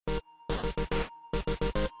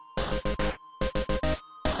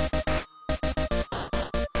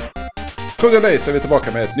Tror det eller ej så är vi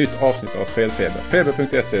tillbaka med ett nytt avsnitt av Spelfeber.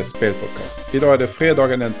 Feber.se spelpodcast. Idag är det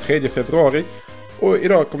fredagen den 3 februari. Och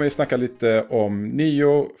idag kommer vi snacka lite om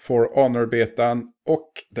Neo, For Honor-betan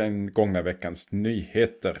och den gångna veckans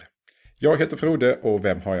nyheter. Jag heter Frode och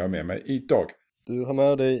vem har jag med mig idag? Du har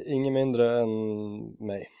med dig ingen mindre än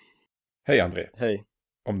mig. Hej André. Hej.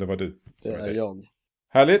 Om det var du. Det är jag.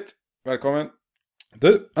 Härligt. Välkommen.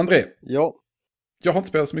 Du, André. Ja. Jag har inte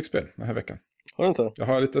spelat så mycket spel den här veckan. Har du inte? Jag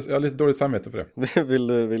har lite dåligt samvete för det. Vill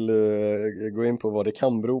du gå in på vad det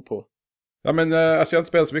kan bero på? Ja men alltså jag har inte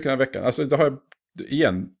spelat så mycket den här veckan. Alltså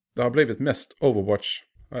det har blivit mest Overwatch.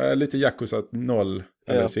 Lite Yakuza 0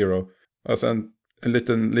 eller 0. Och sen en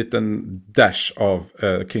liten dash av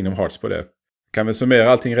Kingdom Hearts på det. Kan vi summera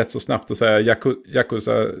allting rätt så snabbt och säga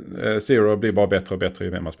Yakuza 0 blir bara bättre och bättre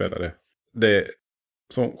ju mer man spelar det. Det är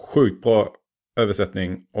så sjukt bra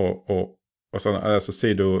översättning och så, alltså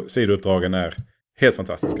sidouppdragen är helt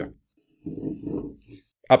fantastiska.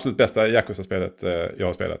 Absolut bästa Yakuza-spelet jag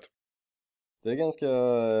har spelat. Det är ganska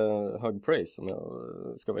hög praise om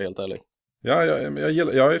jag ska vara helt ärlig. Ja,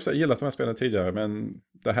 jag har gillat de här spelen tidigare, men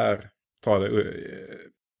det här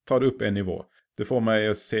tar det upp en nivå. Det får mig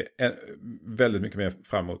att se väldigt mycket mer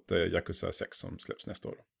fram emot Yakuza 6 som släpps nästa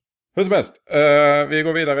år. Hur som helst, vi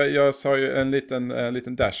går vidare. Jag sa ju en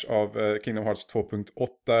liten dash av Kingdom Hearts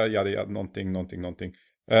 2.8. Ja, någonting.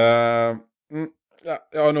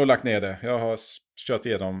 Jag har nog lagt ner det. Jag har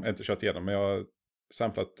inte kört igenom, men jag har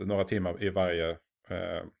samplat några timmar i varje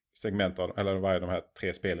segment av, eller varje de här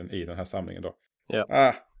 3 spelen i den här samlingen då.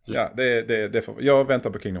 Ja. Jag väntar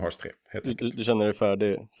på Kingdom Hearts 3. Du känner dig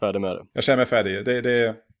färdig med det? Jag känner mig färdig.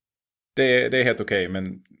 Det är helt okej,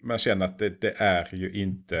 men man känner att det är ju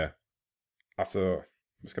inte, alltså,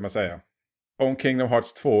 vad ska man säga? Om Kingdom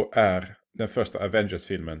Hearts 2 är den första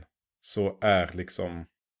Avengers-filmen så är liksom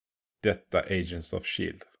detta Agents of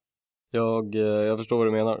S.H.I.E.L.D. Jag förstår vad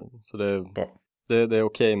du menar. Så det är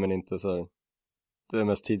okej, men inte så här. Det är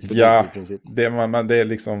mest tidsfördriv i princip. Det är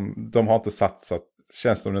liksom, de har inte satsat,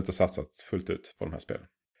 känns som de inte satsat fullt ut på de här spelen.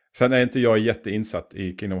 Sen är inte jag jätteinsatt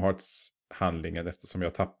i Kingdom Hearts-handlingen eftersom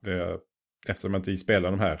jag inte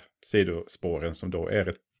spelar de här sidospåren som då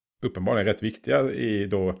är uppenbarligen rätt viktiga i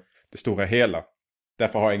då det stora hela.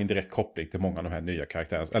 Därför har jag ingen direkt koppling till många av de här nya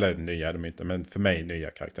karaktärerna. Eller nya är de inte, men för mig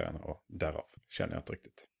nya karaktärerna. Och därav känner jag inte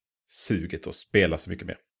riktigt suget att spela så mycket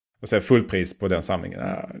mer. Och sen fullpris på den samlingen.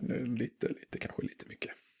 Kanske lite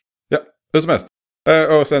mycket. Ja, hur som helst.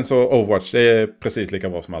 Och sen så Overwatch, det är precis lika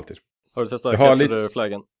bra som alltid. Har du testat Capture the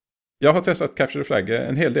Flaggen? Jag har testat Capture the Flag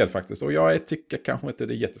en hel del faktiskt. Och jag tycker kanske inte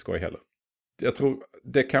det är jätteskoj heller. Jag tror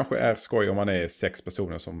det kanske är skoj om man är 6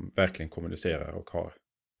 personer som verkligen kommunicerar och har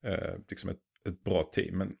liksom ett bra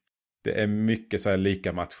team. Men det är mycket så här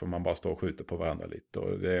lika matcher, man bara står och skjuter på varandra lite.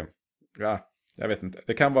 Och jag vet inte.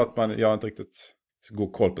 Det kan vara att jag har inte riktigt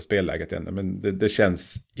god koll på spelläget ännu. Men det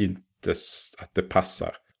känns inte att det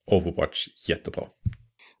passar Overwatch jättebra.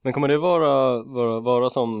 Men kommer det vara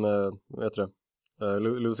som,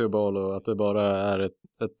 Lucio Ball, och att det bara är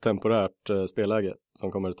ett temporärt spelläge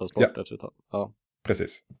som kommer att tas bort efter ett tag? Ja,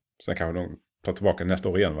 precis. Sen kanske de tar tillbaka nästa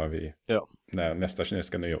år igen, när nästa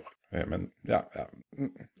kinesiska nyår. Men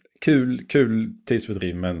kul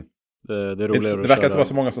tidsfördriv, men det roligare det verkar inte vara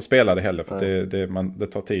så många som spelar det heller, för det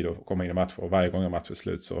tar tid att komma in i matcher, och varje gång en match är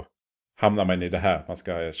slut så hamnar man i det här att man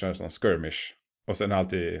ska köra en sån skirmish, och sen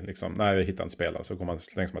alltid liksom, nej, vi hittar en spelare, så går man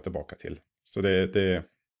längs med tillbaka till. Så det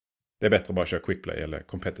är bättre att bara köra quickplay eller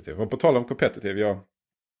competitive. Och på tal om competitive,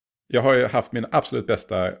 jag har ju haft mina absolut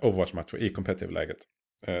bästa Overwatch-matcher i competitive-läget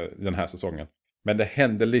den här säsongen. Men det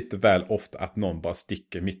händer lite väl ofta att någon bara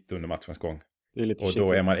sticker mitt under matchens gång. Det är lite och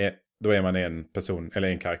då är man en person eller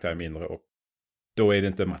en karaktär mindre, och då är det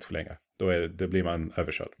inte match längre. Då blir man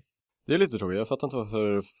överkörd. Det är lite tråkigt. Jag fattar inte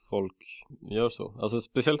varför folk gör så. Alltså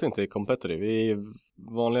speciellt inte i competitive. I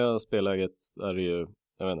vanliga spelläget är det ju,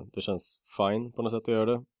 jag vet inte, det känns fine på något sätt att göra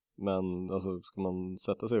det. Men alltså, ska man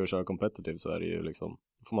sätta sig och köra competitive så är det ju liksom,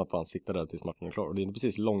 får man fan sitta där tills matchen är klar. Och det är inte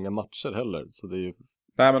precis långa matcher heller, så det är ju...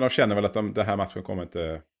 Nej, men de känner väl att den här matchen kommer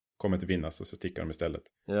inte vinnas, och så tickar de istället.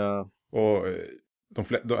 Ja. Och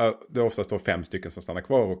det är oftast då 5 stycken som stannar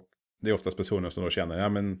kvar, och det är oftast personer som då känner, ja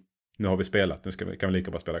men nu har vi spelat, nu kan vi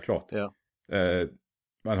lika bra spela klart. Ja.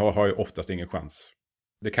 Man har ju oftast ingen chans.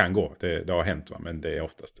 Det kan gå, det har hänt, va? Men det är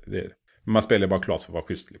oftast man spelar bara klart för att vara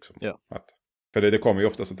schysst liksom. Ja. För det kommer ju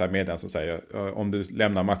ofta sånt här meddelande som säger, om du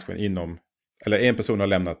lämnar matchen inom, eller en person har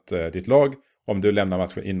lämnat ditt lag, om du lämnar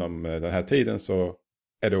matchen inom den här tiden så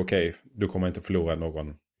är det okej. Du kommer inte förlora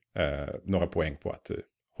några poäng på att du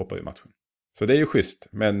hoppar ur matchen. Så det är ju schysst,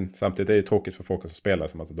 men samtidigt är det tråkigt för folk som spelar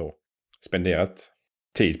som att då spenderat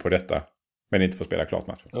tid på detta Men inte får spela klart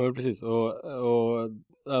matchen. Ja, men precis. Och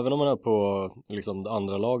även om man är på liksom det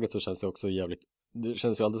andra laget så känns det också det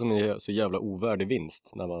känns ju alltid som en så jävla ovärdig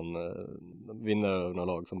vinst när man vinner över några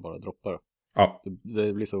lag som bara droppar. Ja.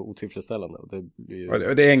 Det blir så otillfredsställande. Och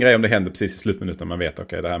det är en grej om det händer precis i slutminuten. Man vet,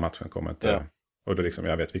 okej, den här matchen kommer inte. Ja. Och då liksom,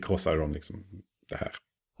 jag vet, vi krossade dem liksom det här.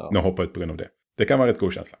 Ja. Nu hoppar ut på grund av det. Det kan vara rätt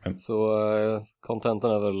god känsla. Men... Så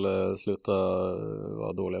contentan är väl sluta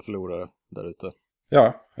vara dåliga förlorare där ute.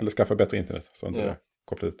 Ja, eller skaffa bättre internet så inte det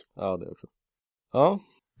kopplar ut. Ja, det också. Ja.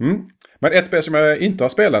 Men ett spel som jag inte har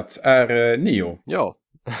spelat är Nio. Ja.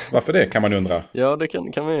 Varför det kan man undra. Ja, det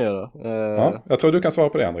kan man göra. Ja, jag tror du kan svara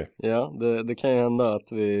på det, André. Ja, det kan ju hända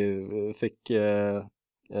att vi fick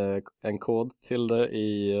en kod till det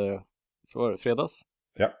i fredags.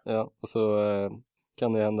 Ja, och så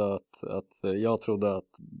kan det hända att jag trodde att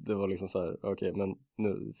det var liksom så här, okej, men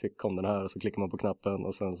nu kom den här och så klickar man på knappen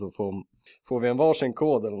och sen så får vi en varsin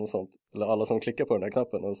kod eller något sånt. Eller alla som klickar på den här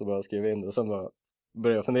knappen och så börjar jag skriva in det och sen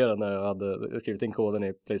började jag fundera när jag hade skrivit in koden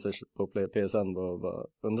i PlayStation på PSN och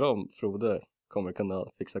undrar om Frode kommer kunna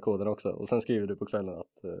fixa koden också. Och sen skriver du på kvällen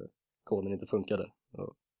att koden inte funkade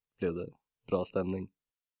och blev det bra stämning.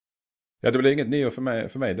 Ja, det blev inget Nio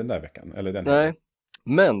för mig den där veckan. Eller den Nej,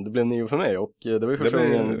 men det blev Nio för mig och det var ju första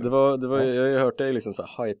gången, jag har ju hört dig liksom så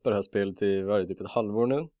här hypa det här spelet i typ ett halvår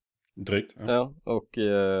nu. Drygt. Ja, och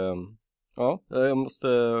jag måste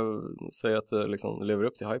säga att det liksom lever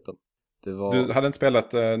upp till hypen. Du hade inte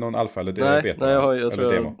spelat någon alfa eller beta? Nej, jag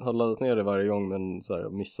tror jag har laddat ner det varje gång men så här,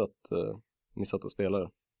 missat att spela det.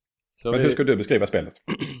 Men hur skulle du beskriva spelet?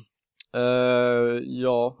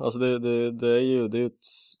 Ja, alltså det är ju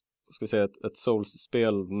ett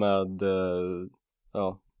Souls-spel med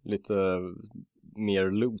lite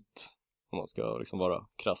mer loot om man ska liksom vara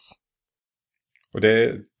krass. Och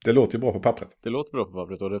det låter ju bra på pappret. Det låter bra på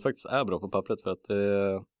pappret och det faktiskt är bra på pappret för att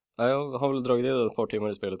jag har väl dragit det ett par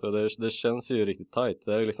timmar i spelet och det känns ju riktigt tight.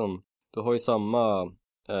 Det är liksom, du har ju samma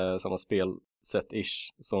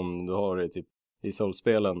spelsätt-ish som du har i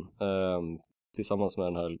Souls-spelen tillsammans med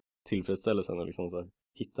den här tillfredsställelsen och liksom så här,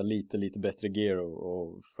 hitta lite bättre gear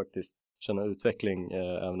och faktiskt känna utveckling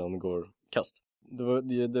även om det går kast.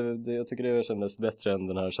 Jag tycker det kändes bättre än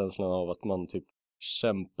den här känslan av att man typ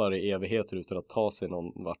kämpar i evigheter utan att ta sig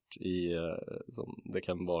någon vart som det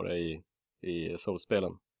kan vara i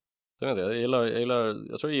Souls-spelen. Jag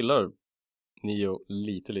tror jag gillar Nio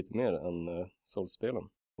lite mer än Souls-spelen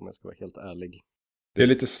om jag ska vara helt ärlig. Det är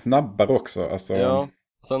lite snabbare också. Alltså... Ja,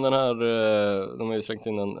 sen den här, de har ju slängt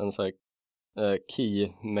in en sån här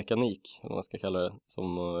key-mekanik, om man ska kalla det,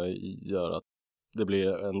 som gör att det blir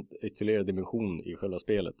en ytterligare dimension i själva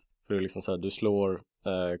spelet. För det är liksom så här, du slår,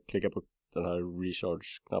 klickar på den här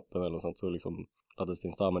recharge-knappen eller något sånt så liksom laddas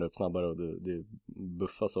din stamina upp snabbare och du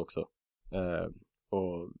buffas också.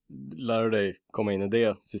 Och lär dig komma in i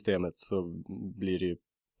det systemet så blir det ju,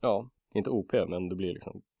 inte OP men det blir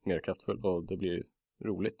liksom mer kraftfull och det blir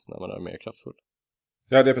roligt när man är mer kraftfull.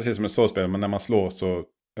 Ja, det är precis som ett såspel, men när man slår så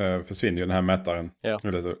försvinner ju den här mätaren. Ja.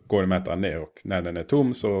 Eller så går mätaren ner och när den är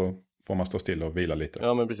tom så får man stå still och vila lite.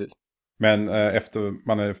 Ja, men precis. Men efter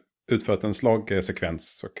man har utfört en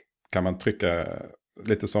slagsekvens så kan man trycka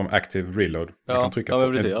lite som active reload. Man kan trycka på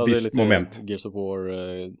ett visst moment. Gears of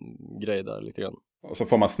War-grej där lite grann. Och så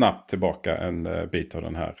får man snabbt tillbaka en bit av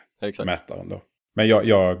den här mätaren då. Men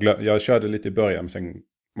jag körde lite i början, men sen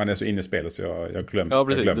man är så inne i spelet så jag glömmer. Ja,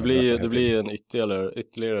 precis. Det blir en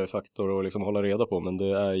ytterligare faktor att liksom hålla reda på, men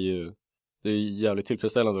det är jävligt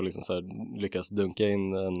tillfredsställande att liksom så här lyckas dunka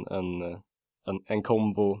in en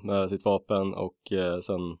kombo med sitt vapen och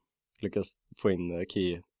sen lyckas få in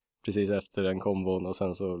key precis efter den kombon och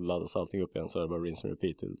sen så laddas allting upp igen så är det bara rinse and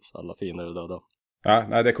repeat tills alla fiender är döda. Ja,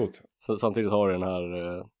 nej, det är coolt. Så, samtidigt har du den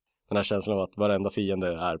här känslan av att varenda fiende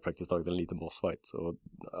är praktiskt taget en liten bossfight och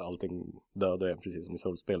allting dödar är precis som i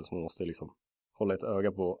Souls-spel så man måste liksom hålla ett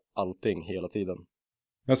öga på allting hela tiden.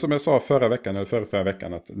 Men som jag sa förra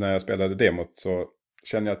veckan att när jag spelade demot så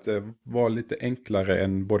kände jag att det var lite enklare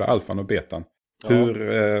än både alfan och betan. Ja.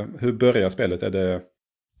 Hur börjar spelet? Är det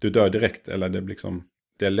du dör direkt eller är det liksom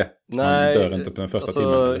det är lätt? Nej, man dör inte på den första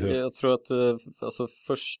timmen? Eller hur? Jag tror att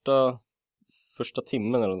första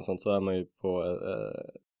timmen eller något sånt så är man ju på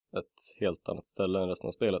ett helt annat ställe än resten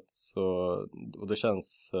av spelet. Och det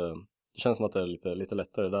känns som att det är lite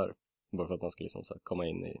lättare där. Bara för att man ska liksom så här komma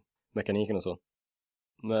in i mekaniken och så.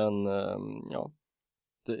 Men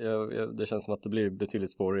det känns som att det blir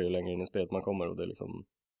betydligt svårare ju längre in i spelet man kommer. Och det är liksom...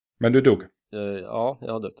 Men du dog? Ja,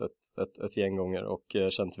 jag har dött ett gäng gånger och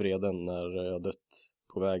känt vreden när jag dött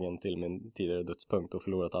på vägen till min tidigare dödspunkt och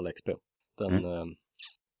förlorat alla XP. Den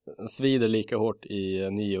svider lika hårt i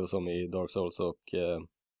Nio som i Dark Souls och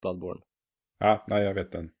Bloodborne. Ja, nej, jag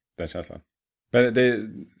vet den känslan. Men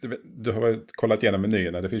du har väl kollat igenom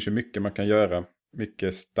menyerna. Det finns ju mycket man kan göra.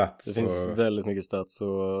 Mycket stats. Det finns väldigt mycket stats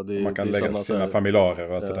och det är, man kan det är lägga samma sina så här, familarer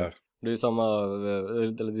och allt det där. Det är samma,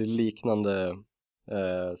 eller det är liknande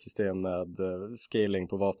system med scaling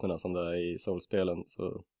på vapnen som det är i Soul-spelen.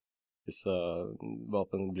 Så vissa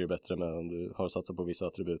vapen blir bättre med om du har satsat på vissa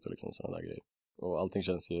attribut och liksom sådana där grejer. Och allting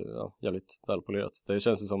känns ju jävligt välpolerat. Det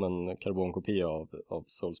känns ju som en karbonkopia av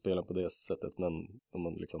Soul-spelen på det sättet, men de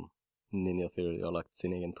har liksom Ninja Theory har lagt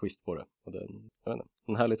sin egen twist på det. Och det är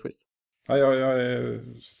en härlig twist. Ja, jag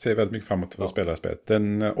ser väldigt mycket framåt för att spela det spelet.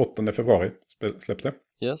 Den 8 februari släpps det.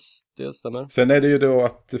 Yes, det stämmer. Sen är det ju då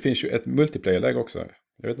att det finns ju ett multiplayer-läge också.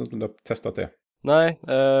 Jag vet inte om du har testat det. Nej,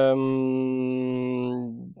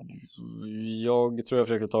 jag tror jag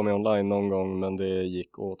försökte ta mig online någon gång, men det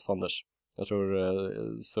gick åt fanders. Jag tror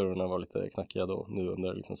serverna var lite knackiga då, nu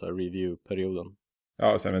under liksom så här review-perioden.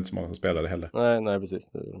 Ja, sen är det inte så många som spelar det heller. Nej,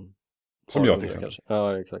 precis. Som jag till exempel. Kanske.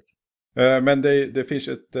 Ja, exakt. Men det finns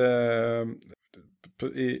ett...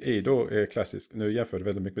 I då är klassiskt, nu jämför det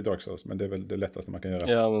väldigt mycket med Dark Souls, men det är väl det lättaste man kan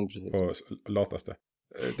göra. Ja, men precis. Och lataste.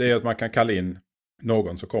 Det är att man kan kalla in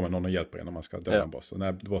någon, så kommer någon och hjälper en när man ska döda en boss. Och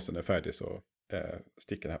när bossen är färdig så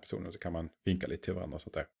sticker den här personen, och så kan man vinka lite till varandra och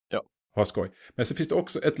sånt där. Ja. Ha skoj. Men så finns det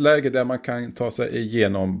också ett läge där man kan ta sig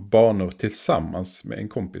igenom banor tillsammans med en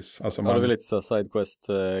kompis. Alltså det är väl lite så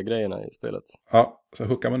sidequest-grejerna i spelet. Ja, så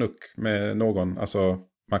hookar man upp med någon. Alltså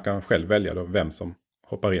man kan själv välja då vem som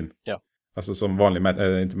hoppar in. Ja. Alltså som vanlig,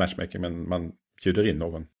 inte matchmaking, men man bjuder in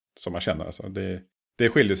någon som man känner. Alltså det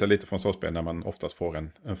skiljer sig lite från soulspel när man oftast får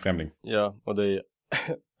en främling. Ja, och det är...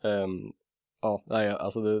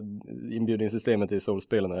 alltså inbjudningssystemet i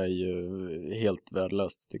soulspelen är ju helt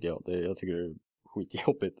värdelöst tycker jag. Jag tycker det är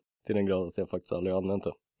skitjobbigt till den grad att jag faktiskt aldrig använt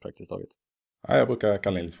det praktiskt taget. Ja, jag brukar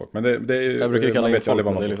kalla in lite folk, men det är ju... Jag brukar kalla in folk,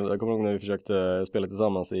 men liksom, jag kommer ihåg när vi försökte spela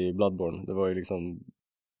tillsammans i Bloodborne. Det var ju liksom...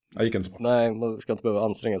 Jag gick inte så bra. Nej, man ska inte behöva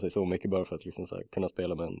anstränga sig så mycket bara för att liksom så här, kunna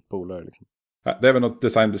spela med en polare liksom. Ja, det är väl något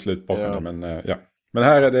designbeslut bakom det, men ja. Men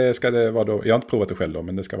här ska det vara då, jag har inte provat det själv då,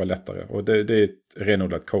 men det ska vara lättare. Och det är ett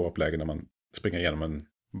renodlat co-op-läge när man springer igenom en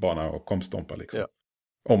bana och kompstompar liksom. Ja.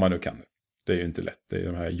 Om man nu kan det. Det är ju inte lätt. Det är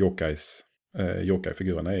de här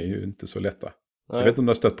yokai-figurerna är ju inte så lätta. Nej. Jag vet inte om du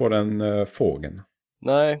har stött på den fågeln.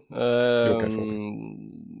 Nej, jag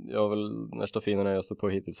har väl nästa finerna jag stött på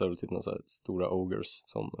hittills är väl typ några så här stora ogres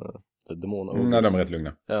som demon-ogres. Nej, de är rätt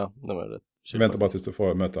lugna. Ja, de är rätt. Vänta bara tills du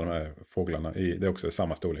får möta de här fåglarna. Det är också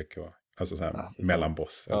samma storlek. Alltså så här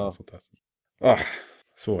mellanboss. Eller något sånt där.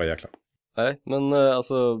 Svåra jäklar. Nej, men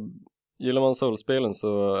alltså gillar man soulspelen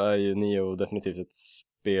så är ju Nioh definitivt ett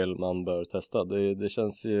spel man bör testa. Det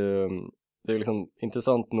känns ju, det är liksom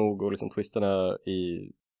intressant nog och liksom twisterna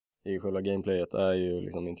i själva gameplayet är ju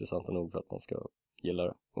liksom intressanta nog för att man ska gilla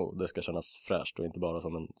det. Och det ska kännas fräscht och inte bara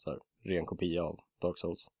som en så här ren kopia av Dark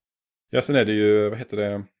Souls. Ja, sen är det ju, vad heter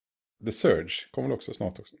det? The Surge kommer väl också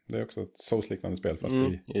snart också. Det är också ett Souls-liknande spel fast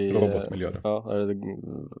i robotmiljö. Ja,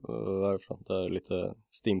 varifrån? Det är lite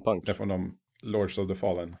steampunk. Det är från de Lords of the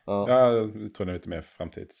Fallen. Ja. Jag tror det är lite mer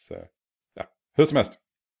framtids... Ja, hur som helst.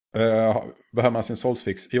 Behöver man sin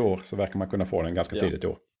Souls-fix i år så verkar man kunna få den ganska tidigt i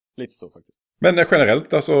år. Lite så faktiskt. Men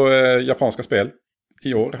generellt, alltså japanska spel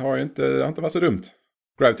i år har inte varit så dumt.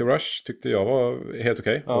 Gravity Rush tyckte jag var helt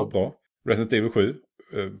okej och bra. Resident Evil 7,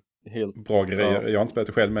 helt bra grejer. Jag har inte spelat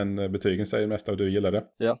det själv, men betygen säger mest och du gillar det.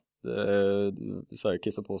 Ja, så här,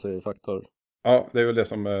 kissa på sig faktor. Ja, det är väl det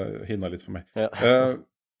som hindrar lite för mig. Ja.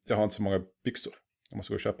 Jag har inte så många byxor. Jag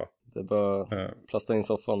måste gå och köpa. Det är bara plasta in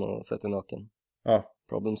soffan och sätta i naken. Ja.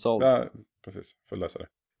 Problem solved. Ja, precis. Får lösa det.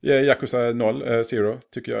 Yakuza 0, Zero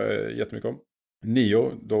tycker jag jättemycket om.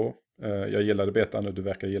 Nioh då. Jag gillade betan och du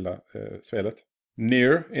verkar gilla spelet.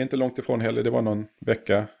 Nier är inte långt ifrån heller. Det var någon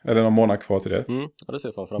vecka eller någon månad kvar till det. Ja, det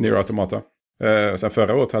ser fan fram. Nier Automata. Sen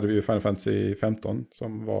förra året hade vi ju Final Fantasy 15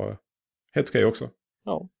 som var helt okej också.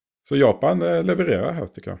 Ja. Så Japan levererar här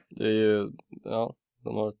tycker jag. Det är ju,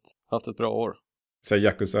 de har haft ett bra år. Så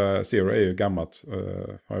Yakuza Zero är ju gammalt.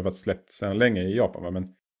 Har ju varit släppt sedan länge i Japan.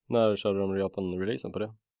 Men... När körde de Japan-releasen på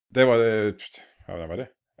det? Det var det. När var det?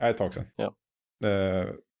 Ett tag sedan. Ja.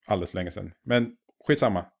 Alldeles för länge sedan. Men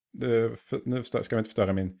skitsamma. Nu ska vi inte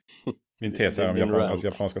förstöra min tes här om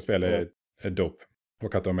japanska spel är dope.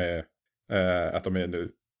 Och att de är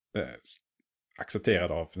nu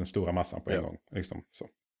accepterade av den stora massan på en gång. Liksom, så.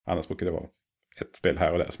 Annars brukar det vara ett spel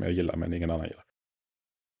här och där som jag gillar men ingen annan gillar.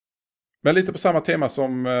 Men lite på samma tema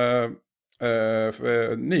som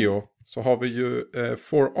Nioh så har vi ju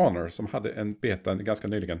For Honor som hade en beta ganska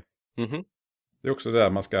nyligen. Mm-hmm. Det är också det där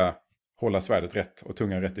man ska hålla svärdet rätt och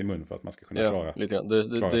tungan rätt i mun för att man ska kunna klara. Lite grann.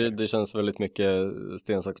 Det känns väldigt mycket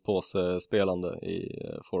sten, sax, påse spelande i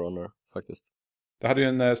For Honor faktiskt. Det hade ju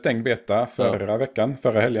en stängd beta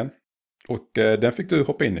förra helgen. Och den fick du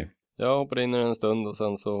hoppa in i. Jag hoppade in i en stund och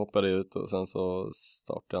sen så hoppade jag ut och sen så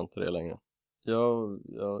startade jag inte det längre. Jag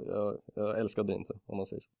älskade det inte, om man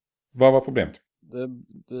säger så. Vad var problemet?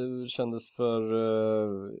 Det kändes för...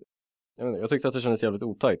 jag tyckte att det kändes jävligt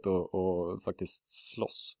otajt och faktiskt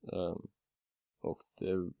slåss. Och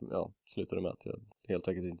det slutade med att jag helt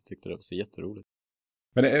enkelt inte tyckte det var så jätteroligt.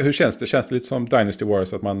 Men hur känns det? Känns det lite som Dynasty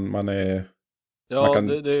Wars att man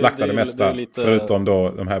kan slakta det mesta lite... förutom då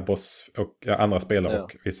de här boss och andra spelare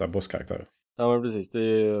och vissa bosskaraktärer? Ja, men precis. Det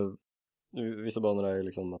är vissa banor är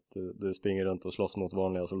liksom att du springer runt och slåss mot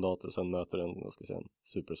vanliga soldater och sen möter en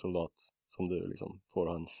supersoldat som du liksom får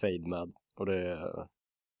ha en fade med. Och det är,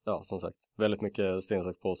 som sagt, väldigt mycket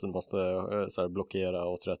stensax på så du måste så här blockera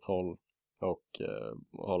åt rätt håll och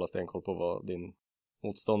hålla stenkoll på vad din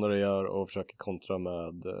motståndare gör och försöka kontra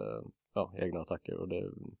med egna attacker. Och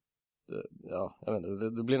det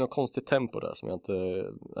blir något konstigt tempo där som jag inte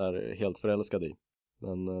är helt förälskad i.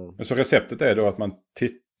 Men så receptet är då att man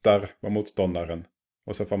tittar på motståndaren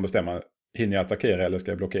och så får man bestämma, hinner jag attackera eller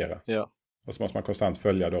ska jag blockera? Ja. Och så måste man konstant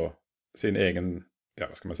följa då sin egen,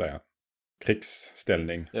 vad ska man säga,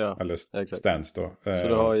 krigsställning eller stance då. Så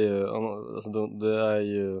du har ju, alltså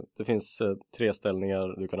det finns 3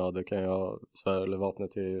 ställningar du kan ha. Du kan ju ha svärd eller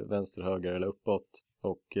vapnet till vänster, höger eller uppåt.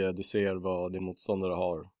 Och du ser vad din motståndare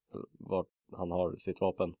har, vart han har sitt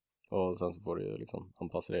vapen. Och sen så får du ju liksom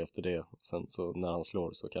anpassa dig efter det. Och sen så när han slår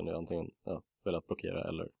så kan du antingen välja att blockera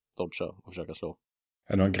eller dodga och försöka slå.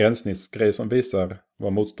 Är det någon gränsningsgrej som visar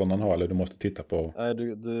vad motståndaren har eller du måste titta på? Nej,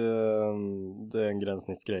 det är en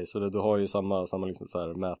gränsningsgrej. Så du har ju samma liksom så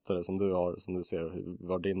här mätare som du har, som du ser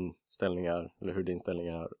vad din ställning är eller hur din ställning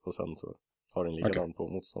är. Och sen så har den likadan på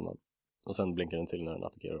motståndaren. Och sen blinkar den till när den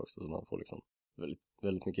attackerar också, så man får liksom väldigt,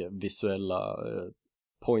 väldigt mycket visuella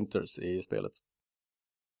pointers i spelet.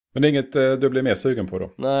 Men det är inget du blir mer sugen på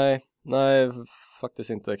då? Nej, faktiskt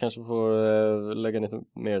inte. Jag kanske får lägga lite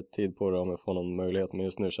mer tid på det om jag får någon möjlighet. Men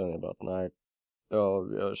just nu känner jag bara att nej,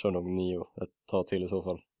 jag kör nog 9 ett tag till i så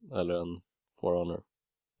fall. Eller en For Honor.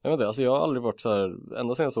 Jag vet inte, alltså jag har aldrig varit så här,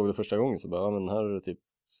 ända sedan jag såg det första gången så bara, men här är det typ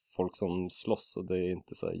folk som slåss och det är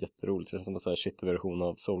inte så här jätteroligt. Det känns som en så här shit-version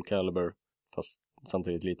av Soul Calibur, fast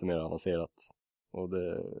samtidigt lite mer avancerat. Och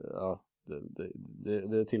det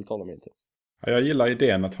tilltalar mig inte. Jag gillar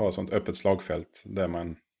idén att ha ett sånt öppet slagfält där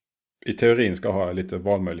man i teorin ska ha lite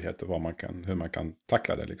valmöjligheter hur man kan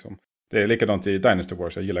tackla det liksom. Det är likadant i Dynasty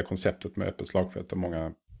Wars. Jag gillar konceptet med öppet slagfält och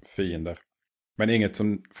många fiender. Men inget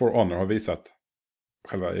som For Honor har visat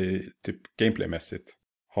själva i typ gameplaymässigt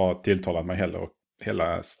har tilltalat mig heller. Och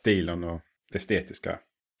hela stilen och det estetiska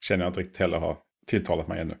känner jag inte riktigt heller har tilltalat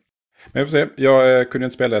mig ännu. Men jag får se. Jag kunde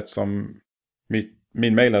inte spela eftersom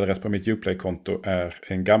min mailadress på mitt Uplay-konto är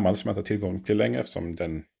en gammal som jag inte har tillgång till längre. Eftersom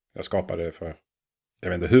jag skapade för, jag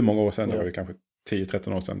vet inte hur många år sedan. Det var ju kanske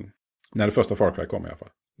 10-13 år sedan. När det första Far Cry kom i alla fall.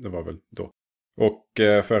 Det var väl då. Och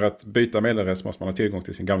för att byta mailadress måste man ha tillgång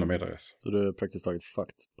till sin gamla mailadress. Så du är praktiskt taget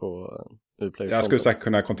fucked på Uplay? Jag skulle säkert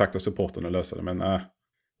kunna kontakta supporten och lösa det. Men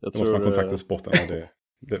då måste man kontakta supporten och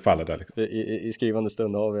det faller där liksom. I skrivande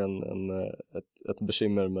stund har vi ett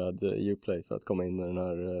bekymmer med Uplay för att komma in i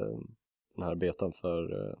den här betan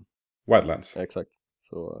för Wildlands. Exakt.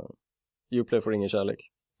 Så Uplay får ingen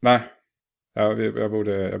kärlek. Nej. Jag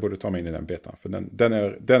borde ta mig in i den betan. För den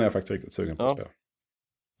är jag faktiskt riktigt sugen på att spela.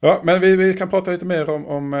 Ja, men vi kan prata lite mer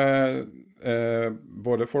om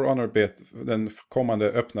både For Honor den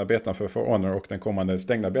kommande öppna betan för For Honor och den kommande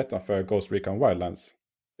stängda betan för Ghost Recon Wildlands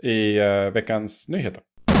i veckans nyheter.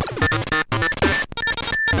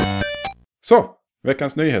 Så,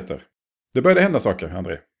 veckans nyheter. Det började hända saker,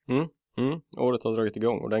 André. Året har dragit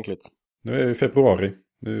igång ordentligt. Nu är vi i februari.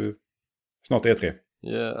 Nu snart E3.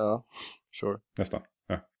 Ja, sure. Nästan,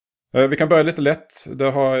 ja. Vi kan börja lite lätt.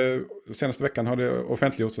 Senaste veckan har det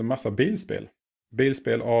offentliggjorts en massa bilspel.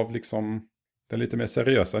 Bilspel av liksom den lite mer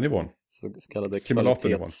seriösa nivån. Så kallade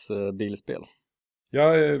kvalitetsbilspel.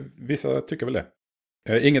 Ja, vissa tycker väl det.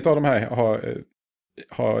 Inget av de här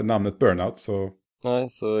har namnet Burnout. Så... Nej,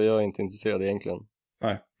 så jag är inte intresserad egentligen.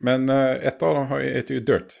 Nej, men ett av dem heter ju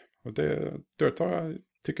Dirt. Och Dirt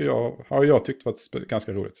har jag tyckt varit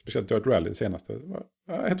ganska roligt. Speciellt Dirt Rally senaste. Det var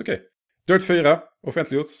helt okej. Dirt 4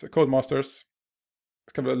 offentliggjorts. Codemasters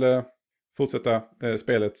ska väl fortsätta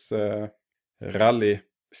spelets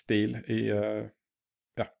rally-stil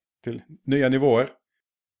till nya nivåer.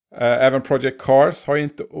 Även Project Cars har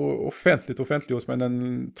inte offentliggjorts, men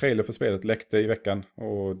en trailer för spelet läckte i veckan.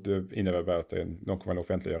 Och det innebär att de kommer att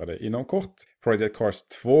offentliggöra det inom kort. Project Cars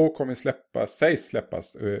 2 kommer sägs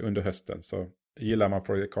släppas under hösten. Så gillar man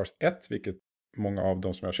Project Cars 1, vilket många av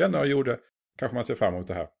de som jag känner gjorde, kanske man ser fram emot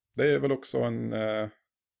det här. Det är väl också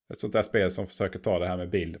ett sånt där spel som försöker ta det här med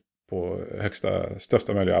bil på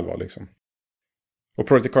största möjliga allvar liksom. Och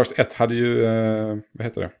Project Cars 1 hade ju,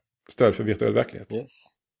 stöd för virtuell verklighet. Yes.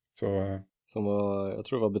 Så, som var, jag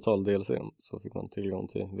tror det var betald DLC, så fick man tillgång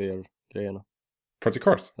till VR-grejerna. Project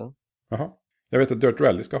Cars? Ja. Jaha. Jag vet att Dirt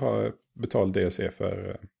Rally ska ha betald DLC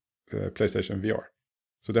för PlayStation VR.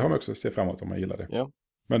 Så det har man också se fram emot om man gillar det. Ja.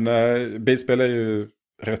 Men bilspel är ju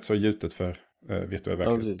rätt så gjutet för virtuell verklighet.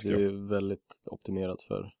 Ja, precis. Det är ju väldigt optimerat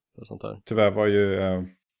för sånt här. Tyvärr var ju,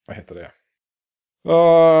 vad heter det?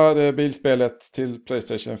 Det är bilspelet till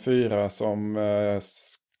PlayStation 4 som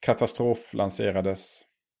katastroflanserades.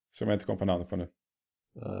 Som jag inte kom på namnet på nu.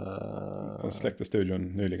 De släckte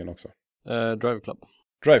studion nyligen också. Drive Club.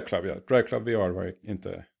 Drive Club, ja. Drive Club VR var ju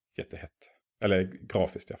inte jättehett. Eller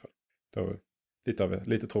grafiskt i alla fall. Det var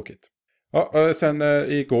lite tråkigt. Ja, sen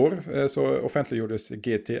igår så offentliggjordes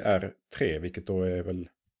GTR 3. Vilket då är väl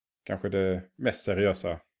kanske det mest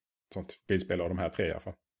seriösa sånt bilspel av de här 3 i alla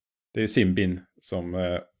fall. Det är ju Simbin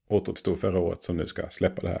som återuppstod förra året som nu ska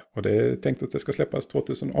släppa det här. Och det är tänkt att det ska släppas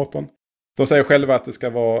 2018. De säger själva att det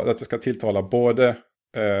ska tilltala både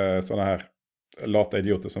sådana här lata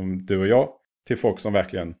idioter som du och jag till folk som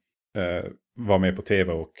verkligen var med på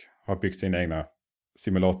tv och har byggt sina egna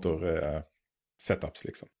simulator-setups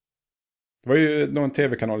liksom. Det var ju någon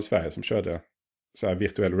tv-kanal i Sverige som körde så här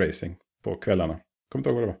virtuell racing på kvällarna. Kommer inte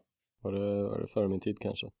ihåg vad det var. Var det före min tid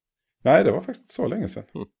kanske? Nej, det var faktiskt så länge sedan.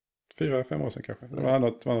 4-5 år sedan kanske. Det var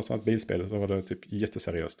något sånt bilspel, så var det typ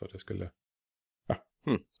jätteseriöst. Och det skulle... Ja.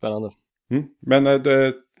 Spännande. Men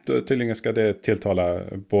tydligen ska det tilltala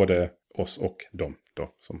både oss och dem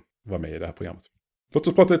då, som var med i det här programmet. Låt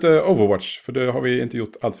oss prata lite Overwatch, för det har vi inte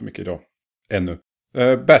gjort allt för mycket idag. Ännu.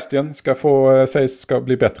 Bastion ska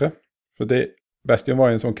bli bättre. För Bastion var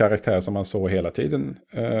en sån karaktär som man såg hela tiden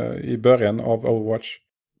i början av Overwatch.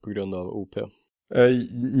 På grund av OP?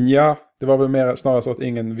 Ja, det var väl mer snarare så att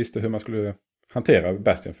ingen visste hur man skulle hantera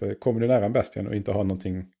Bastion. För kommer du nära en Bastion och inte har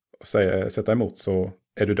någonting att sätta emot så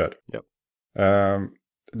är du död. Ja.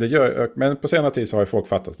 Men på senare tid så har ju folk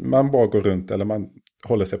fattat. Man bara går runt eller man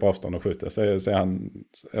håller sig på avstånd och skjuter. Så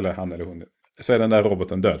är han eller hon. Så är den där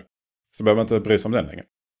roboten död. Så behöver man inte bry sig om den längre.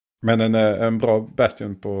 Men en bra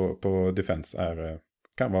Bastion på defense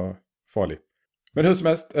kan vara farlig. Men hur som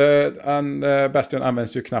helst, Bastion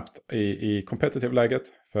används ju knappt i competitive-läget.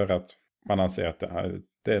 För att man anser att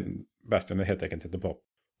Bastion är helt enkelt inte bra.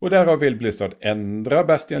 Och därav vill Blizzard ändra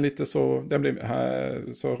Bastion lite så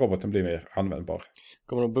roboten blir mer användbar.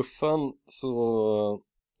 Kommer de buffa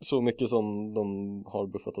så mycket som de har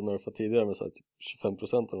buffat och nerfat tidigare med så här typ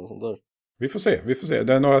 25% eller något sånt där? Vi får se.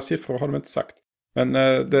 Det är några siffror har de inte sagt. Men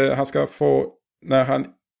han ska få,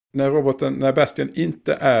 när Bastion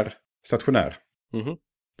inte är stationär.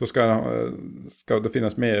 Då ska det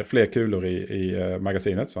finnas fler kulor i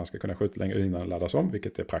magasinet så han ska kunna skjuta längre innan han laddas om,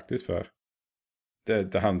 vilket är praktiskt för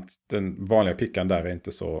den vanliga pickan där är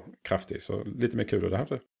inte så kraftig, så lite mer kulor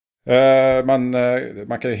där.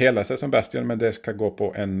 Man kan ju hela sig som Bastion, men det ska gå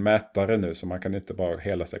på en mätare nu så man kan inte bara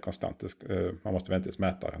hela sig konstant. Man måste vänta tills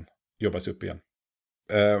mätaren jobbas upp igen.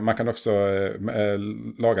 Man kan också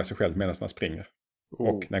laga sig själv medan man springer.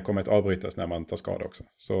 Och när det kommer ett avbrytas när man tar skada också.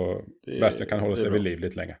 Så Bastion kan hålla sig vid liv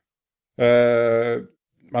lite länge.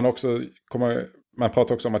 Man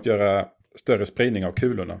pratar också om att göra större spridning av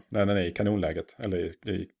kulorna när den är i kanonläget. Eller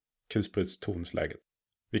i kulsprutstonsläget.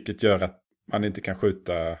 Vilket gör att man inte kan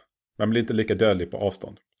skjuta. Man blir inte lika dödlig på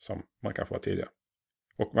avstånd som man kanske var tidigare.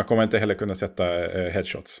 Och man kommer inte heller kunna sätta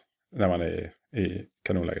headshots när man är i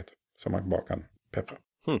kanonläget. Så man bara kan peppra.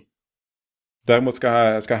 Däremot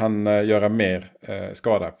ska han göra mer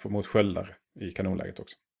skada mot sköldar i kanonläget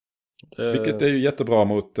också. Vilket är ju jättebra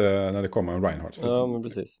mot när det kommer en Reinhardt. Ja, men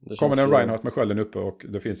precis. Kommer det en Reinhardt med skölden uppe och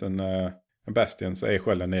det finns en Bastion så är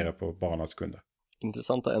skölden nere på bara några sekunder.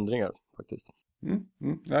 Intressanta ändringar faktiskt.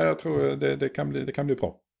 Ja, jag tror det kan bli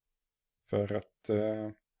bra. För att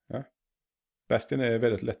Bastion är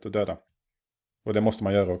väldigt lätt att döda. Och det måste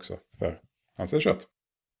man göra också för hans är kött.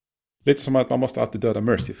 Lite som att man måste alltid döda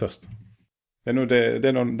Mercy först. Det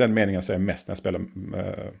är nog den meningen jag säger mest när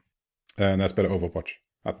jag spelar Overwatch.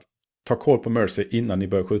 Att ta koll på Mercy innan ni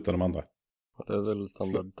börjar skjuta de andra. Det är väl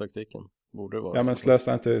standardtaktiken. Borde det vara. Ja, men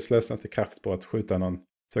slösa inte kraft på att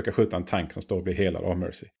söka skjuta en tank som står och blir helad av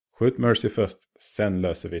Mercy. Skjut Mercy först, sen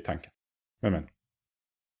löser vi tanken. Men.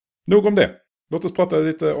 Nog om det. Låt oss prata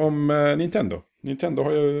lite om Nintendo. Nintendo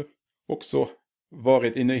har ju också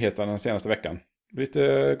varit i nyheterna den senaste veckan.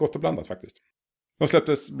 Lite gott och blandat faktiskt. De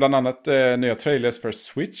släpptes bland annat nya trailers för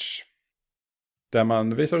Switch. Där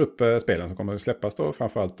man visar upp spelen som kommer att släppas då.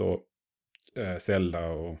 Framförallt då Zelda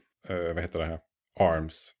och vad heter det här?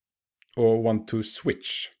 ARMS. Och One to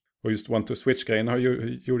Switch. Och just One to Switch-grejen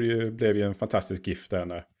blev ju en fantastisk gift där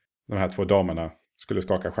när de här två damerna skulle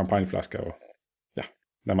skaka champagneflaska. Och ja,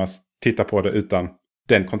 när man tittar på det utan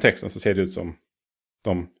den kontexten så ser det ut som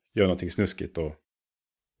de gör någonting snuskigt. Och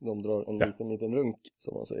de drar en liten runk,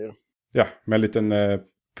 som man säger. Ja, med en liten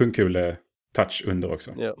pungkule-touch under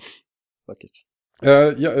också. Ja, vackert.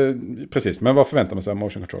 Precis, men vad förväntar man sig av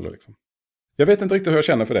motion controller liksom? Jag vet inte riktigt hur jag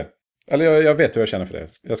känner för det. Eller jag vet hur jag känner för det.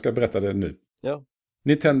 Jag ska berätta det nu. Ja.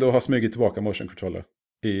 Nintendo har smugit tillbaka motion controller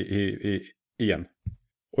igen.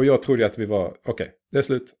 Och jag trodde att vi var, okej, det är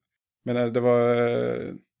slut. Men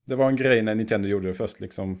det var en grej när Nintendo gjorde det först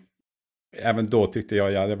liksom. Även då tyckte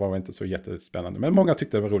jag, det var inte så jättespännande. Men många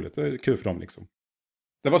tyckte det var roligt, det är kul för dem liksom.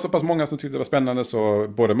 Det var så pass många som tyckte det var spännande så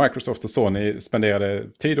både Microsoft och Sony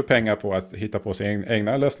spenderade tid och pengar på att hitta på sina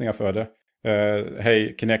egna lösningar för det.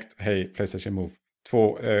 Hej Kinect, hej PlayStation Move.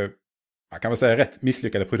 Två, man kan väl säga rätt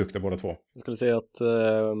misslyckade produkter båda två. Jag skulle säga att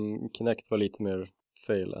Kinect var lite mer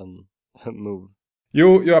fail än Move.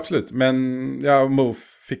 Jo, absolut. Men ja, Move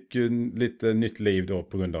fick ju lite nytt liv då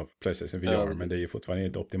på grund av PlayStation VR. Ja, men det är ju fortfarande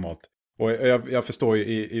inte optimalt. Och jag förstår ju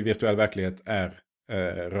i virtuell verklighet är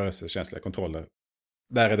rörelsekänsliga kontroller.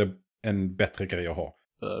 Där är det en bättre grej att ha.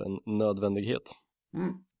 Det är en nödvändighet.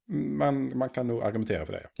 Man kan nog argumentera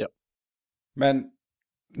för det. Ja. Men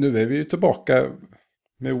nu är vi ju tillbaka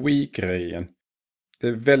med Wii-grejen. Det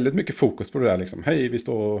är väldigt mycket fokus på det där liksom. Hej, vi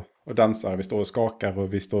står och dansar, vi står och skakar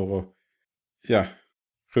och vi står och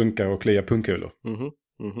runkar och kliar pungkulor.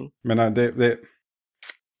 Men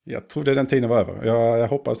jag trodde den tiden var över. Jag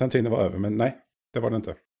hoppas den tiden var över, men nej, det var det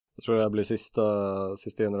inte. Jag tror det här blir sista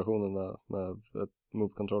generationen med ett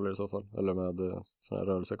Move-controller i så fall. Eller med sådana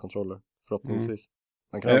här rörelsekontroller, förhoppningsvis.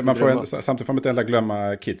 Samtidigt får man inte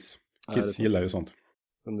glömma kids. Kids gillar ju sånt.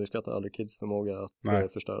 Underskatta aldrig kids förmåga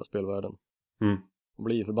att förstöra spelvärlden. Man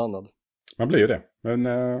blir ju förbannad. Man blir ju det. Men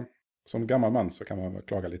som gammal man så kan man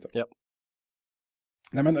klaga lite. Ja.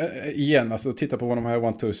 Nej men igen, alltså titta på de här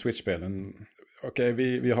One-to-Switch-spelen. Okej,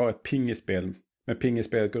 vi har ett pingispel. Men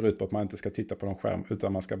pingispelet går ut på att man inte ska titta på någon skärm.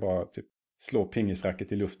 Utan man ska bara typ slå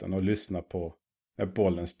pingisracket i luften och lyssna på när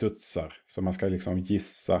bollen studsar. Så man ska liksom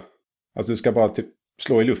gissa. Alltså du ska bara typ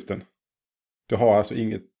slå i luften. Du har alltså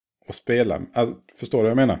inget att spela. Alltså, förstår du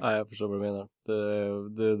vad jag menar? Nej, jag förstår vad du menar.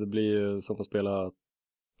 Det blir ju som att spela,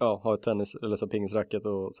 ha ett tennis eller så pingisracket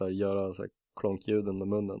och så här, göra så här klonkljuden med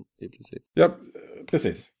munnen i princip. Ja,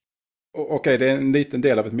 precis. Okej, det är en liten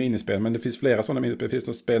del av ett minispel, men det finns flera sådana minispel. Det finns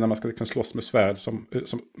något spel där man ska liksom slåss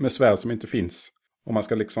med svärd som inte finns. Och man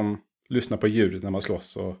ska liksom lyssna på ljudet när man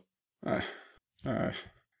slåss. Och,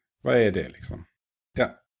 vad är det liksom?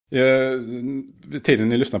 Ja. Tiden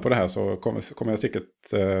ni lyssnar på det här så kommer jag säkert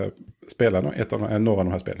spela några av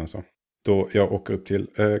de här spelen. Så. Då jag åker upp till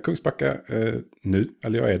Kungsbacka nu,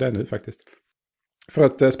 eller jag är där nu faktiskt. För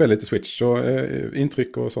att spela lite Switch, så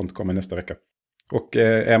intryck och sånt kommer nästa vecka. Och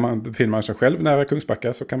befinner man sig själv nära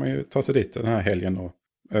Kungsbacka så kan man ju ta sig dit den här helgen och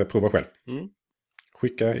prova själv.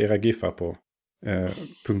 Skicka era giffar på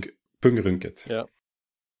pungrunket. Ja.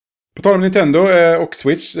 På tal om Nintendo och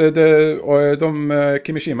Switch,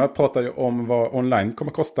 Kimishima pratade om vad online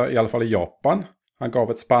kommer kosta, i alla fall i Japan. Han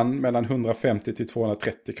gav ett spann mellan 150 till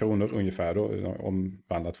 230 kronor ungefär, då,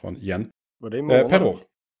 omvandlat från yen. Var det i månaden? Per år.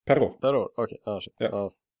 Per år, okej.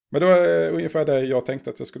 Ja. Men det var ungefär det jag tänkte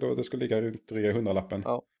att det skulle ligga runt 300-lappen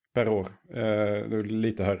per år. Det är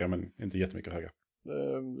lite högre, men inte jättemycket högre.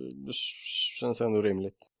 Det känns ändå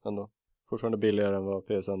rimligt ändå. Fortfarande billigare än vad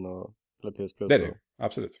PSN eller PS Plus. Det är det,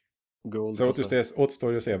 absolut. Gold så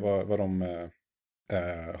återstår ju att se vad de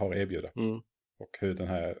har att erbjuda. Och hur den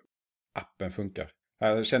här appen funkar.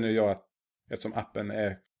 Här känner jag att eftersom appen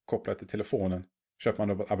är kopplad till telefonen, köper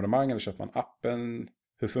man ett abonnemang eller köper man appen?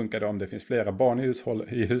 Hur funkar det om det finns flera barn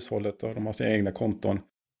i hushållet och de har sina egna konton?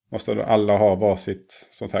 Måste då alla ha varsitt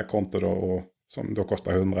sånt här konto då, och som då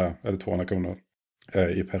kostar 100 eller 200 kronor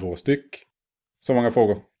i per år styck? Så många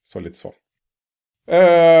frågor, så lite svar.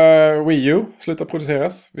 Wii U slutar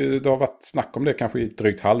produceras. Det har varit snack om det kanske i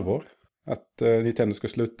drygt halvår. Att Nintendo ska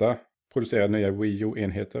sluta producera nya Wii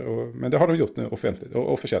U-enheter. Men det har de gjort nu offentligt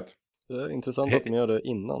och officiellt. Det är intressant att de gör det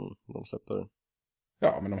innan de släpper.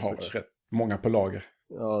 Ja, men de har rätt många på lager.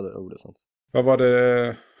 Ja, det är sant. Vad var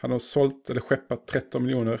det? Har de sålt eller skeppat 13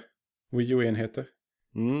 miljoner Wii U-enheter?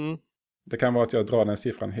 Det kan vara att jag drar den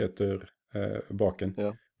siffran helt ur baken.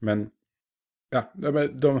 Ja. Men Ja,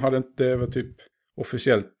 men de hade inte, det var typ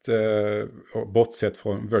officiellt bortsett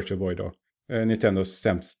från Virtual Boy då. Nintendos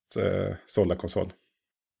sämst sålda konsol.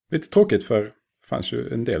 Lite tråkigt för det fanns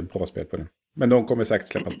ju en del bra spel på den. Men de kommer säkert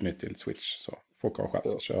släppa ett nytt till Switch så folk har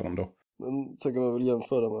chans att köra dem då. Men så kan man väl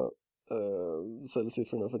jämföra med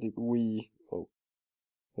säljsiffrorna för typ Wii och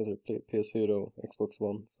PS4 och Xbox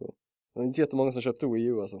One. Så det var inte jättemånga som köpte Wii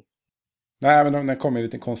U alltså. Nej, men den kom i en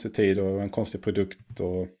liten konstig tid och en konstig produkt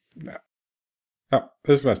och... Nej. Ja,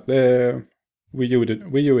 hur som helst.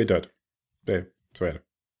 Wii U är död. Så är det.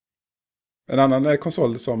 En annan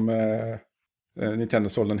konsol som Nintendo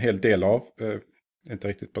sålde en hel del av. Inte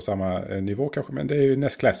riktigt på samma nivå kanske, men det är ju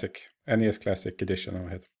NES Classic. NES Classic Edition.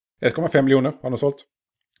 1,5 miljoner har de sålt.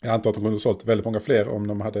 Jag antar att de kunde ha sålt väldigt många fler om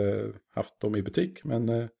de hade haft dem i butik.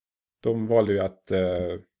 Men de valde ju att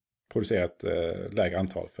producera ett lägre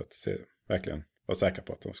antal för att verkligen vara säkra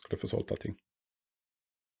på att de skulle få sålt allting.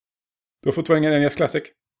 Du har fortfarande ingen NES Classic?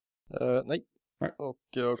 Nej.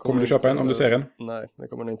 Och kommer du köpa en om du ser en? Nej, det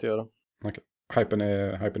kommer jag inte göra. Okay. Hypen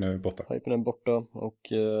är borta. Hypen är borta och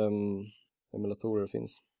emulatorer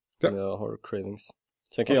finns. Ja. Jag har cravings.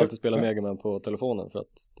 Sen kan jag alltid spela Mega Man på telefonen för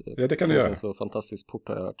att det kan du göra. En så fantastisk port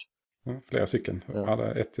har jag hört. Ja, flera stycken. Ja.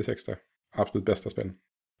 Alla 1-6 där. Absolut bästa spelen.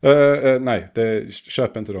 Nej,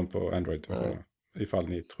 köp inte dem på Android. Ifall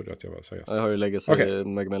ni trodde att jag var seriös. Jag har ju Legacy,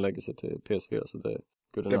 Mega Man Legacy till PS4 så det är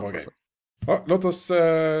good enough. Det är bra. Ja, låt oss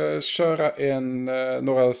köra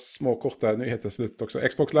några små korta nyheter i slutet också.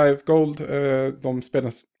 Xbox Live Gold, de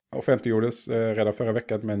spelen offentliggjordes redan förra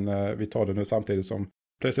veckan, men vi tar det nu samtidigt som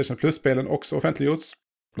PlayStation Plus-spelen också offentliggjorts.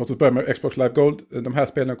 Låt oss börja med Xbox Live Gold. De här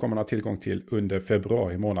spelen kommer man ha tillgång till under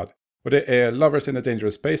februari månad. Och det är Lovers in a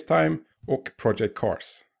Dangerous Space Time och Project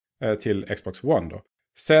Cars till Xbox One då.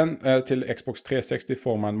 Sen till Xbox 360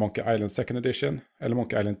 får man Monkey Island Second Edition, eller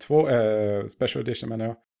Monkey Island 2 Special Edition menar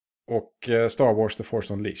jag. Och Star Wars The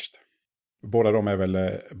Force Unleashed. Båda de är väl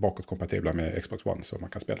bakåtkompatibla med Xbox One så man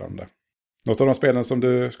kan spela dem där. Något av de spelen som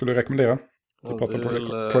du skulle rekommendera? Du pratade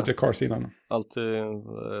om Project Cars innan. Alltid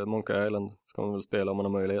Monkey Island ska man väl spela om man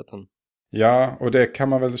har möjligheten. Ja, och det kan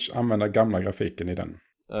man väl använda gamla grafiken i den.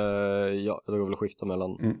 Ja, det går väl att skifta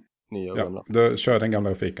mellan nya och gamla. Då kör den gamla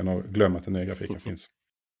grafiken och glöm att den nya grafiken finns.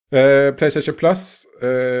 PlayStation Plus,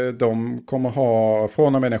 de kommer ha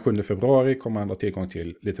från och med den 7 februari kommer man ha tillgång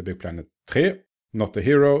till Little Big Planet 3, Not a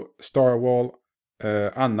Hero, Star Wall,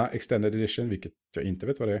 Anna Extended Edition, vilket jag inte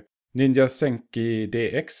vet vad det är, Ninja Senki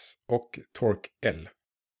DX och Torque L.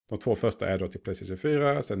 De två första är då till PlayStation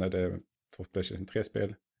 4, sen är det två PlayStation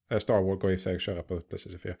 3-spel. Star Wars går i sig att köra på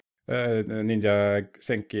PlayStation 4. Ninja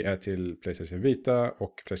Senki är till PlayStation Vita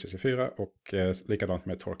och PlayStation 4 och likadant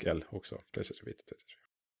med Torque L också, PlayStation Vita och PlayStation 4.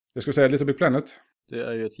 Jag skulle säga Little Big Planet. Det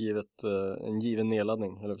är ju en given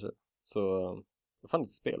nedladdning, eller så. Så jag fan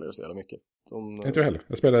inte spelar det så jävla mycket. Inte jag heller.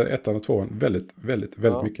 Jag spelade 1 och 2 väldigt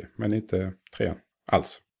mycket, men inte 3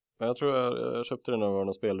 alls. Men jag tror jag köpte den när det var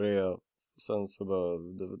någon spelrea. Sen så bara,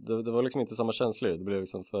 det var liksom inte samma känslor. Det blev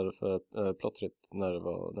liksom för plottrigt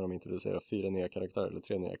när de introducerade 4 nya karaktärer eller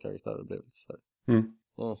 3 nya karaktärer. Det blev lite så här.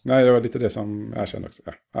 Nej, det var lite det som jag kände också.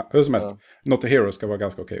 Ja, hur som helst. Not a Hero ska vara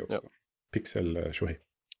ganska okej också. Ja. Pixel Shohei.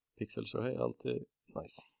 Pixel Shohei, alltid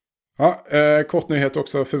nice. Ja, kort nyhet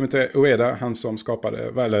också. Fumito Ueda, han som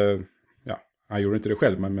skapade, eller ja, han gjorde inte det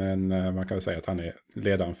själv, men man kan väl säga att han är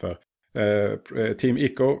ledaren för Team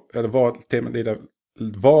Ico, eller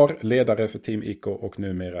var ledare för Team Ico och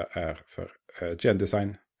numera är för Gen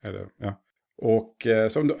Design. Eller, ja. Och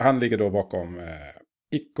han ligger då bakom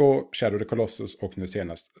Ico, Shadow the Colossus och nu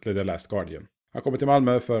senast The Last Guardian. Han kommer till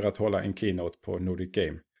Malmö för att hålla en keynote på Nordic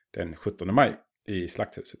Game den 17 maj i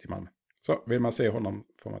Slakthuset i Malmö. Så vill man se honom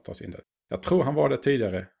får man ta sig in där. Jag tror han var där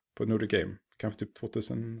tidigare på Nordic Game. Kanske typ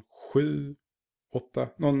 2007, 2008,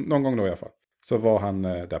 någon gång då i alla fall. Så var han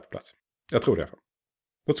där på plats. Jag tror det i alla fall.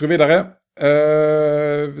 Då ska vi vidare.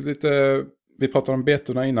 Vi pratade om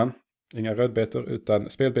betorna innan. Inga rödbetor utan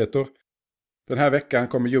spelbetor. Den här veckan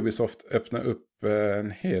kommer Ubisoft öppna upp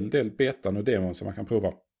en hel del betan och demon som man kan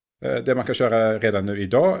prova. Det man kan köra redan nu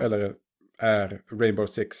idag eller är Rainbow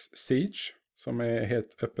Six Siege som är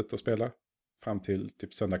helt öppet att spela fram till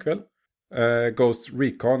typ söndag kväll. Ghost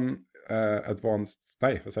Recon Advanced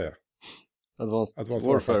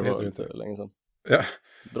Warfare var det inte länge sedan. Ja.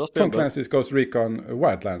 Tom Clancy's Ghost Recon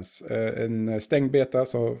Wildlands. En stängd beta,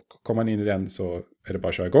 så kommer man in i den så är det bara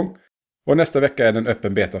att köra igång. Och nästa vecka är det en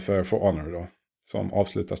öppen beta för For Honor då. Som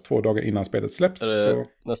avslutas 2 dagar innan spelet släpps. Så...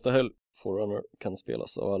 Nästa helg For Honor kan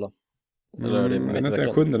spelas av alla. Eller är det inte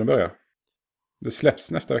den 7 den börjar. Det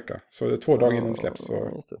släpps nästa vecka. Så det är 2 dagar innan det släpps.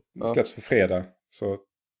 Så det släpps på fredag. Så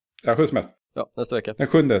ja, hur som helst. Ja, nästa vecka. Den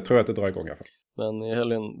 7 tror jag att det drar igång i alla fall. Men i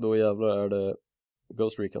helgen, då jävlar är det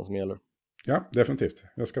Ghost Recon som gäller. Ja, definitivt.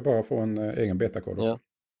 Jag ska bara få en egen betakod också.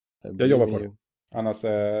 Ja. Jag jobbar på det. Annars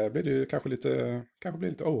blir det ju kanske blir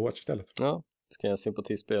lite Overwatch istället. Ja, ska jag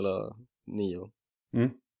sympatispela 9.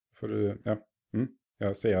 För du, ja.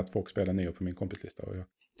 Jag ser att folk spelar 9 på min kompislista och jag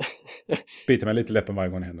biter mig lite läppen varje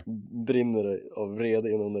gång det händer. Brinner det av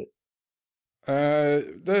vrede inom dig?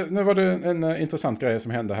 Nu var det en intressant grej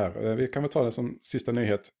som hände här. Vi kan väl ta det som sista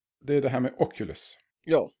nyhet. Det är det här med Oculus.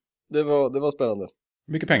 Ja, det var spännande.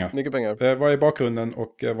 Mycket pengar. Mycket pengar. Vad är bakgrunden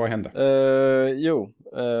och vad hände?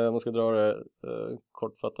 Om man ska dra det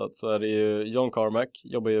kortfattat så är det ju John Carmack,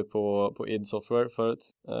 jobbar ju på id Software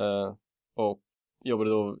förut. Och jobbade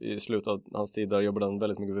då i slutet av hans tid där, jobbade han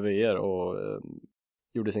väldigt mycket med VR och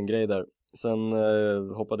gjorde sin grej där. Sen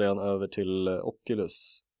hoppade han över till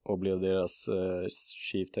Oculus och blev deras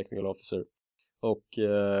Chief Technical Officer. Och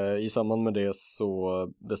i samband med det så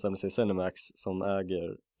bestämde sig ZeniMax som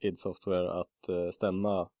äger id Software att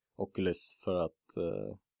stämma Oculus för att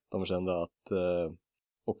de kände att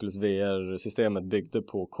Oculus VR-systemet byggde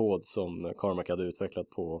på kod som Carmack hade utvecklat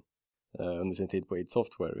på under sin tid på id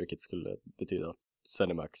Software, vilket skulle betyda att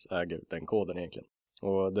ZeniMax äger den koden egentligen.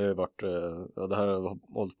 Och det har varit, det här har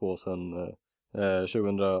hållit på sedan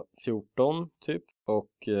 2014 typ,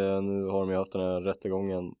 och nu har de ju haft den här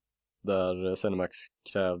rättegången där ZeniMax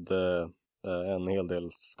krävde en hel del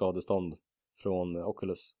skadestånd från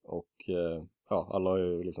Oculus, och alla har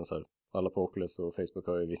ju liksom så här, alla på Oculus och Facebook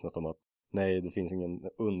har ju vittnat om att nej, det finns ingen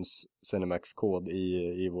uns ZeniMax-kod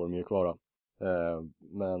i vår mjukvara.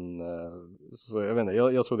 Men så jag vet inte,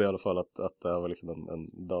 jag trodde i alla fall att det här var liksom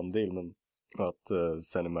en done deal, men att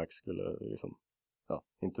ZeniMax skulle liksom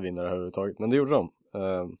inte vinna det här överhuvudtaget. Men det gjorde de.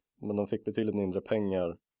 Men de fick betydligt mindre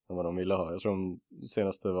pengar än vad de ville ha. Jag tror de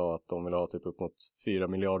senaste var att de ville ha typ upp mot $4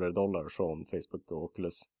 miljarder från Facebook och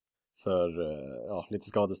Oculus för lite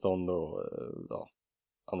skadestånd och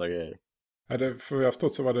andra grejer. Ja, för jag har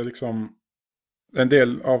förstått så var det liksom en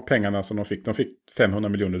del av pengarna som de fick $500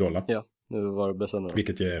 miljoner. Ja, nu var det bestämt.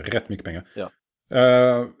 Vilket ger rätt mycket pengar. Ja.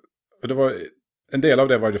 Det var, en del av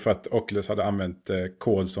det var ju för att Oculus hade använt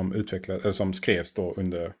kod som skrevs då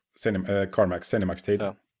under Carmacks ZeniMax-tid.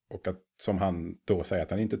 Ja. Och att, som han då säger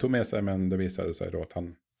att han inte tog med sig, men det visade sig då att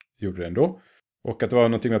han gjorde det ändå. Och att det var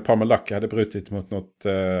någonting med att Palmer Luckey hade brutit mot något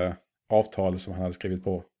avtal som han hade skrivit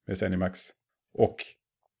på med ZeniMax. Och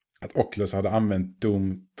att Oculus hade använt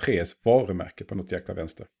Doom 3s varumärke på något jäkla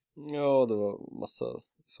vänster. Ja, det var massa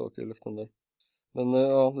saker i luften där. Men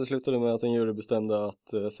det slutade med att en jury bestämde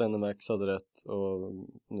att ZeniMax hade rätt och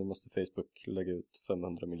nu måste Facebook lägga ut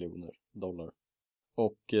 $500 miljoner.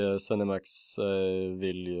 Och ZeniMax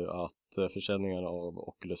vill ju att försäljningen av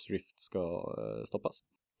Oculus Rift ska stoppas,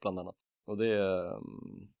 bland annat. Och det är...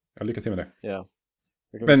 Ja, lycka till med det. Ja.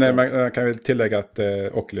 Men man kan väl tillägga att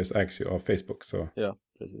Oculus ägs ju av Facebook. Så. Ja,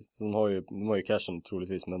 precis. Så de har ju cashen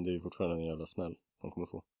troligtvis, men det är ju fortfarande en jävla smäll de kommer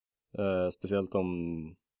få. Speciellt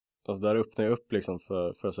om... Alltså där öppnar jag upp liksom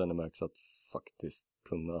för ZeniMax att faktiskt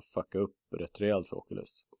kunna fucka upp rätt rejält för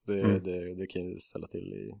Oculus. Det kan ju ställa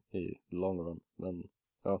till i long run. Men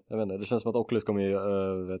ja, jag vet inte. Det känns som att Oculus kommer ju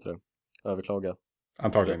överklaga.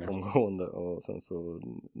 Antagligen, omgående. Och sen så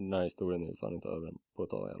när historien är fan inte över på ett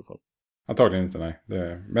tag i alla fall. Antagligen inte, nej.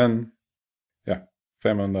 Men ja,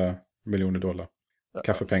 $500 miljoner.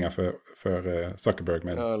 Kaffepengar för Zuckerberg,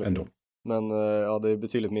 men ändå. Men det är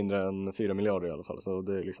betydligt mindre än 4 miljarder i alla fall. Så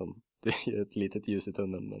det är liksom, det är ett litet ljus i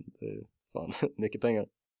tunneln, men det är fan mycket pengar.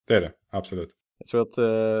 Det är det, absolut. Jag tror att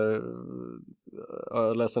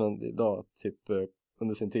jag läste den idag, typ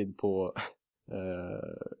under sin tid på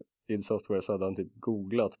id Software så hade han typ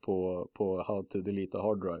googlat på how to delete a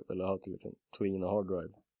hard drive, eller how to liksom clean a hard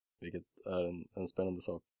drive. Vilket är en spännande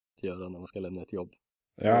sak att göra när man ska lämna ett jobb.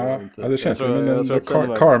 Ja, det känns ju, men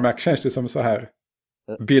Carmack känns det som så här.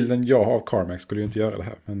 Bilden jag har av Carmack skulle ju inte göra det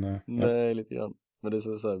här. Men, nej, lite grann. Men det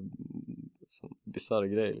är så här bizarr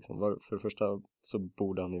grej liksom. För det första så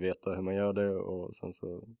borde han ju veta hur man gör det, och sen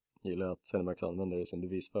så gillar jag att ZeniMax använder det i sin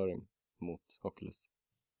bevisföring mot Oculus.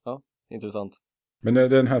 Ja, intressant. Men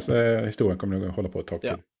den här historien kommer nog att hålla på ett tag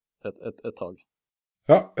till. Ett tag.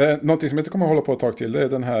 Ja, någonting som inte kommer att hålla på ett tag till, det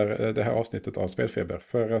är det här avsnittet av Spelfeber.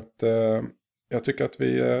 För att jag tycker att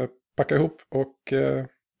vi packar ihop och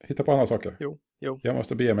hittar på andra saker. Jo. Jag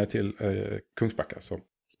måste bege mig till Kungsbacka. Så.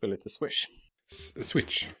 Spela lite Swish.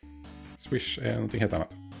 Swish är någonting helt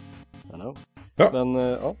annat. I know. Ja. Men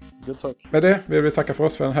good talk. Med det vill vi tacka för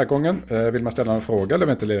oss för den här gången. Vill man ställa en fråga eller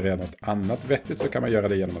ventilera något annat vettigt så kan man göra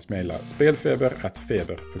det genom att mejla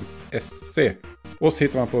spelfeber@feber.se. Oss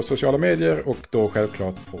hittar man på sociala medier och då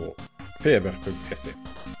självklart på feber.se.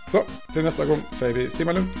 Så, till nästa gång säger vi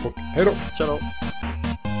simma lugnt och hej då! Tja då!